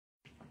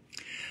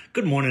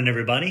Good morning,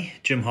 everybody.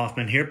 Jim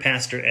Hoffman here,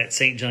 pastor at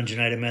St. John's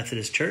United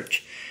Methodist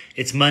Church.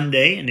 It's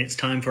Monday, and it's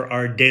time for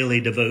our daily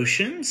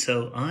devotion.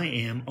 So I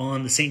am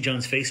on the St.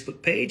 John's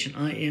Facebook page, and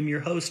I am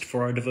your host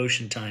for our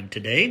devotion time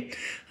today.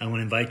 I want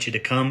to invite you to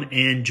come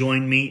and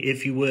join me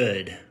if you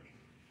would.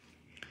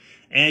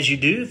 As you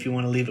do, if you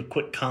want to leave a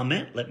quick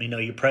comment, let me know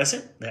you're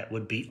present. That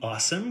would be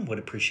awesome. Would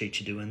appreciate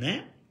you doing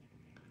that.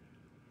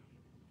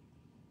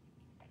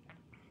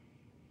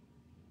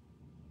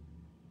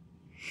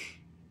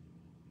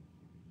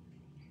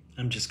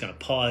 I'm just going to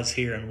pause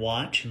here and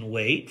watch and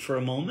wait for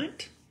a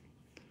moment.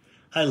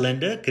 Hi,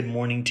 Linda. Good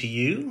morning to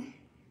you.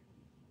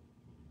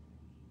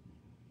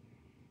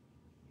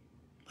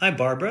 Hi,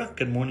 Barbara.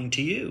 Good morning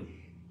to you.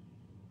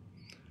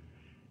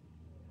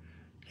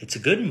 It's a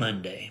good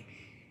Monday.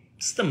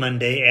 It's the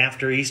Monday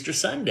after Easter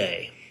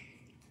Sunday.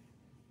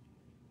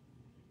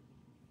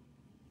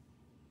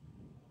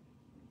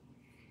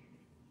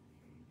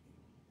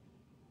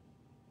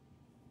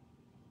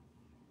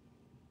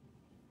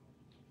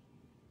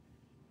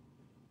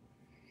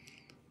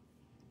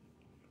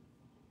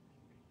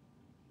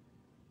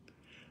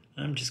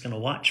 I'm just going to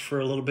watch for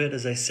a little bit,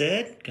 as I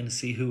said. Going to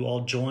see who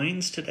all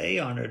joins today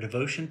on our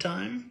devotion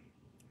time.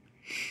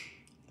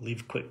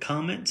 Leave quick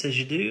comments as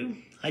you do.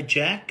 Hi,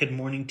 Jack. Good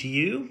morning to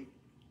you.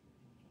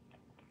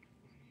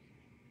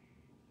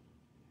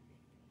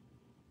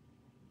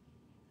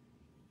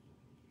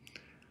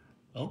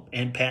 Oh,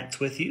 and Pat's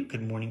with you.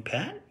 Good morning,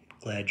 Pat.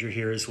 Glad you're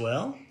here as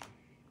well.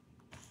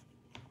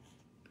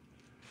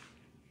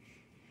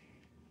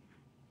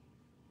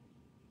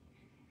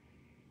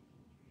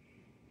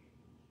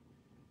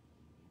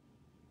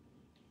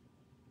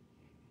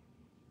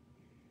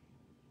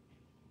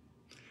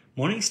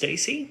 Morning,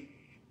 Stacy.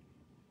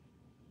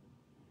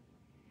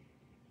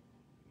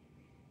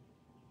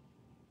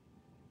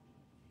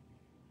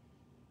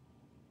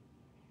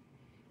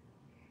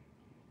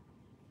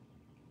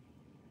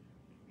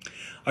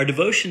 Our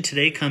devotion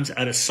today comes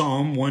out of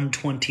Psalm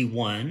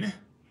 121,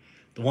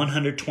 the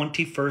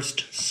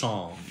 121st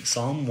Psalm,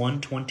 Psalm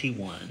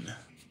 121.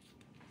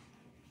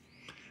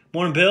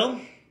 Morning,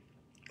 Bill.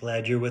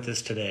 Glad you're with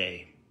us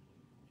today.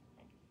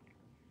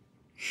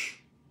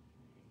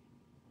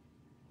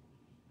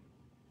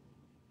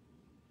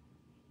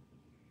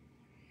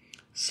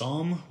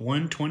 Psalm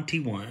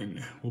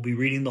 121. We'll be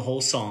reading the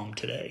whole psalm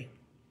today.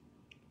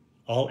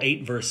 All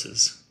 8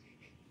 verses.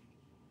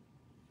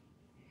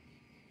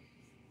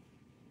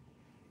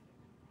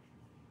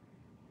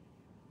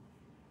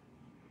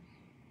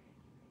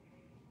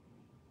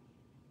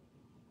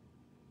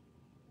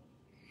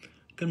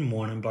 Good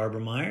morning,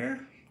 Barbara Meyer.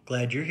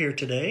 Glad you're here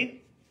today.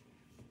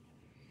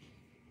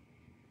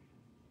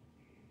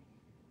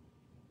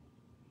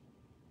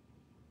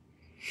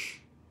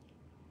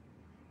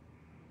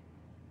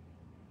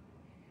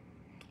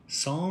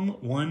 Psalm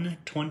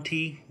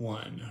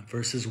 121,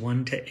 verses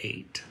 1 to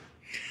 8.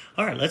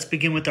 All right, let's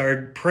begin with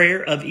our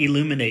prayer of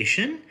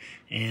illumination,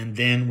 and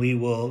then we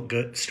will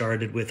get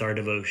started with our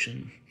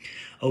devotion.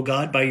 O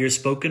God, by your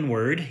spoken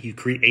word, you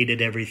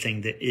created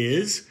everything that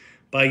is.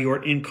 By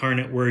your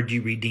incarnate word,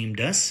 you redeemed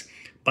us.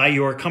 By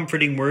your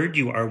comforting word,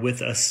 you are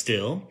with us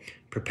still.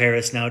 Prepare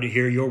us now to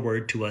hear your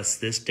word to us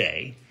this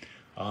day.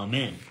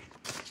 Amen.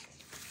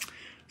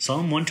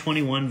 Psalm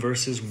 121,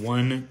 verses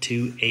 1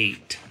 to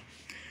 8.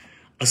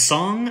 A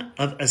song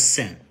of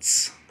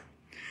ascents.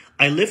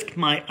 I lift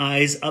my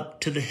eyes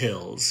up to the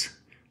hills.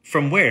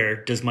 From where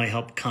does my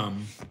help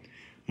come?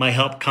 My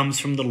help comes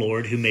from the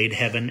Lord who made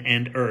heaven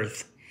and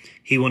earth.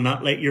 He will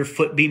not let your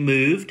foot be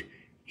moved.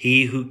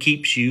 He who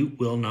keeps you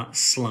will not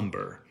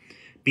slumber.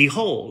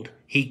 Behold,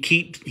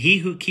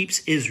 he who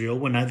keeps Israel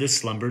will neither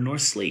slumber nor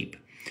sleep.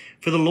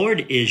 For the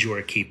Lord is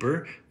your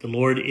keeper. The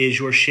Lord is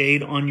your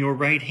shade on your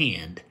right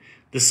hand.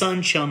 The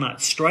sun shall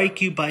not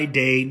strike you by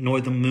day,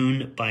 nor the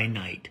moon by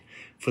night.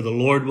 For the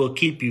Lord will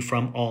keep you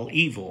from all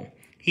evil.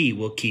 He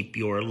will keep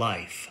your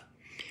life.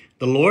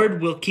 The Lord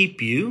will keep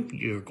you,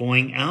 your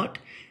going out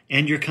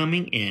and your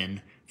coming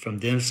in, from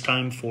this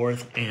time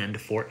forth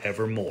and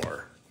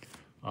forevermore.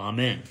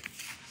 Amen.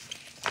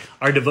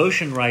 Our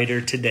devotion writer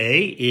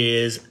today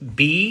is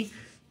B.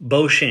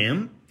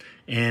 Beauchamp,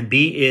 and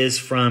B is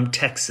from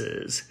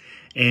Texas.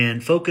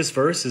 And focus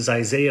verse is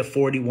Isaiah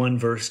 41,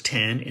 verse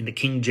 10 in the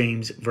King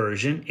James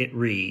Version. It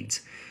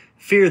reads,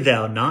 Fear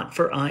thou not,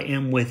 for I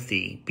am with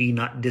thee. Be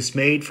not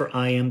dismayed, for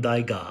I am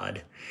thy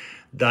God.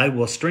 I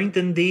will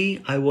strengthen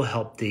thee, I will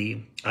help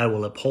thee. I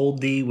will uphold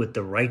thee with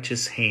the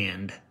righteous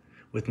hand,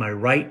 with my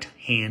right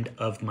hand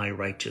of my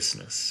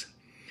righteousness.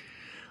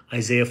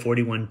 Isaiah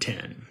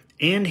 41:10.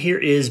 And here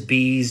is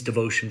B's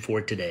devotion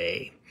for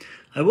today.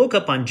 I woke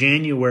up on a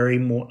January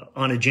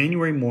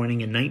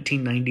morning in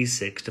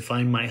 1996 to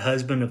find my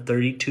husband of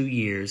 32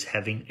 years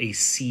having a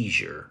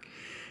seizure.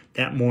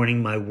 That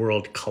morning, my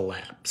world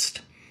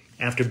collapsed.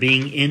 After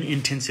being in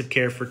intensive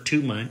care for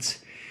 2 months,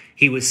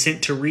 he was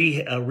sent to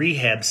a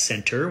rehab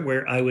center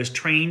where I was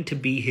trained to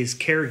be his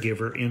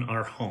caregiver in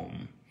our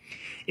home.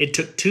 It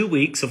took 2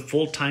 weeks of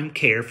full-time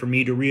care for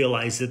me to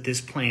realize that this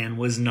plan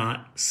was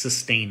not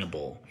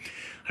sustainable.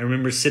 I I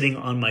remember sitting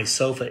on my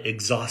sofa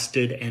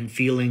exhausted and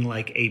feeling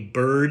like a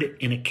bird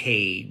in a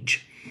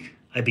cage.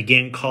 I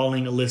began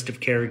calling a list of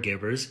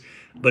caregivers,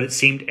 but it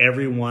seemed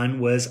everyone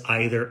was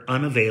either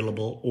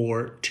unavailable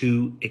or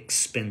too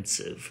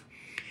expensive.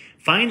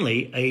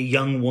 Finally, a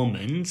young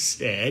woman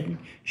said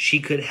she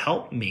could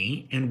help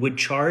me and would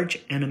charge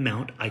an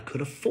amount I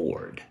could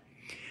afford.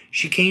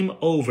 She came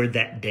over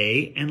that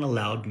day and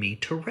allowed me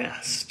to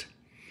rest.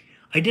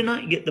 I did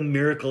not get the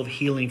miracle of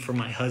healing for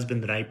my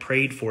husband that I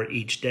prayed for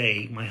each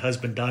day. My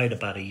husband died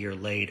about a year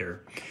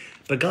later.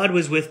 But God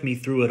was with me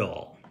through it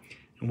all.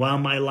 And while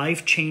my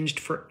life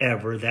changed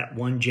forever that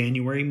one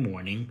January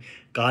morning,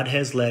 God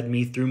has led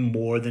me through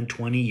more than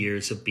 20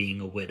 years of being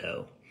a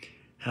widow.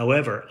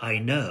 However, I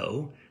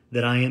know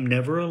that I am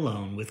never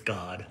alone with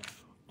God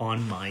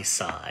on my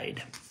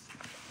side.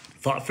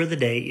 Thought for the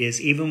day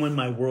is, even when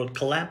my world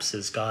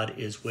collapses, God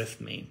is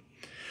with me.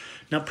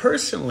 Now,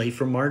 personally,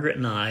 for Margaret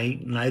and I,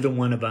 neither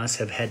one of us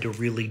have had to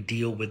really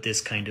deal with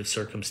this kind of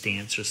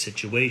circumstance or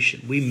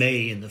situation. We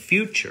may in the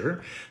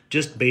future,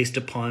 just based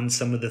upon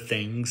some of the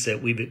things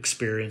that we've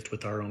experienced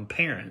with our own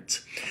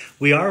parents.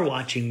 We are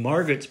watching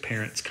Margaret's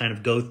parents kind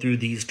of go through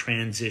these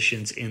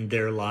transitions in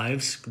their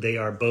lives. They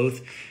are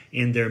both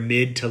in their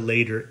mid to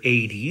later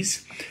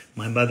 80s.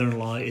 My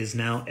mother-in-law is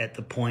now at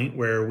the point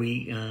where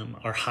we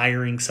are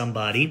hiring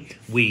somebody.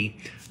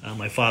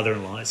 My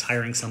father-in-law is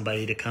hiring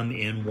somebody to come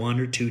in 1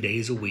 or 2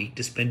 days a week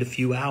to spend a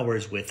few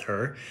hours with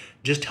her,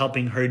 just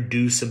helping her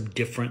do some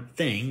different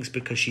things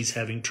because she's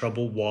having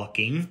trouble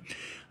walking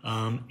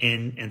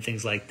and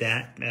things like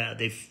that.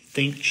 They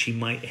think she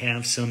might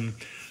have some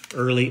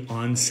early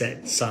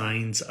onset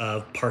signs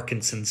of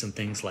Parkinson's and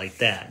things like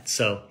that.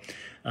 So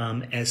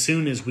as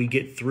soon as we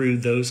get through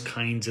those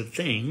kinds of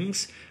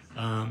things,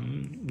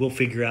 we'll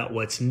figure out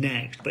what's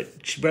next. But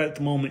at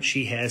the moment,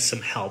 she has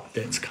some help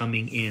that's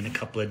coming in a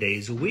couple of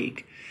days a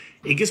week.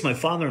 It gives my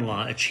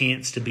father-in-law a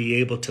chance to be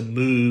able to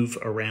move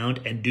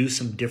around and do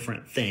some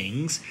different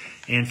things,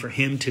 and for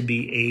him to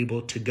be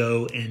able to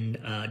go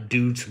and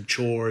do some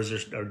chores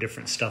or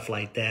different stuff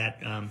like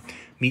that,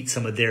 meet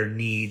some of their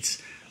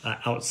needs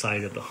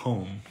outside of the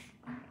home.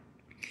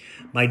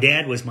 My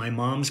dad was my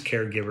mom's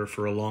caregiver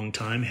for a long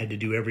time, had to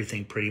do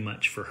everything pretty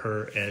much for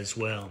her as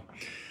well.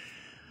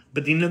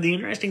 But the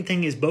interesting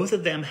thing is both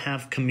of them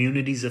have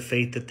communities of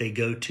faith that they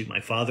go to. My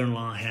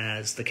father-in-law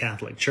has the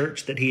Catholic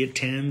Church that he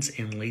attends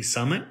in Lee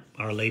Summit,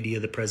 Our Lady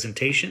of the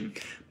Presentation.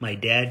 My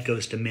dad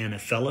goes to Manna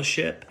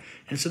Fellowship.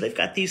 And so they've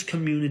got these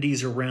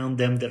communities around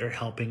them that are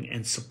helping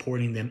and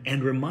supporting them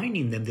and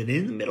reminding them that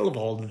in the middle of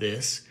all of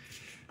this,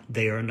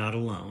 they are not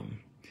alone.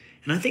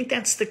 And I think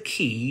that's the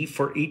key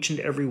for each and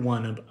every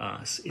one of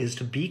us, is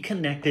to be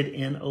connected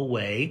in a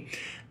way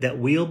that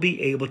we'll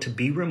be able to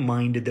be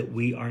reminded that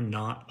we are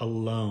not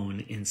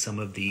alone in some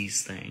of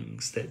these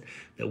things, that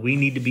we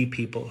need to be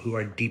people who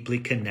are deeply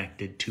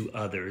connected to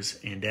others.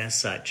 And as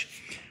such,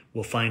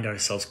 we'll find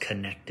ourselves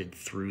connected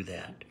through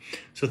that.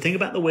 So think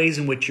about the ways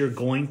in which you're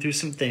going through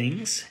some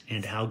things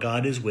and how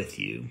God is with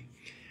you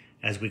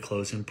as we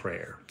close in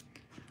prayer.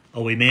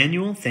 Oh,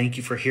 Emmanuel, thank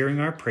you for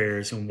hearing our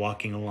prayers and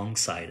walking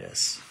alongside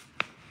us.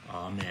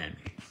 Amen.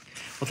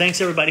 Well,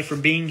 thanks everybody for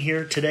being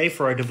here today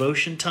for our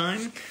devotion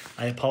time.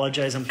 I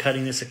apologize, I'm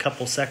cutting this a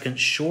couple seconds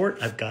short.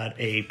 I've got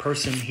a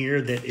person here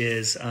that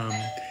is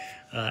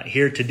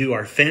here to do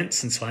our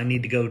fence, and so I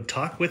need to go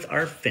talk with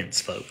our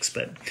fence folks.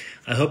 But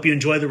I hope you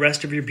enjoy the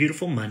rest of your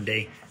beautiful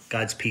Monday.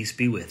 God's peace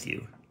be with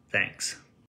you. Thanks.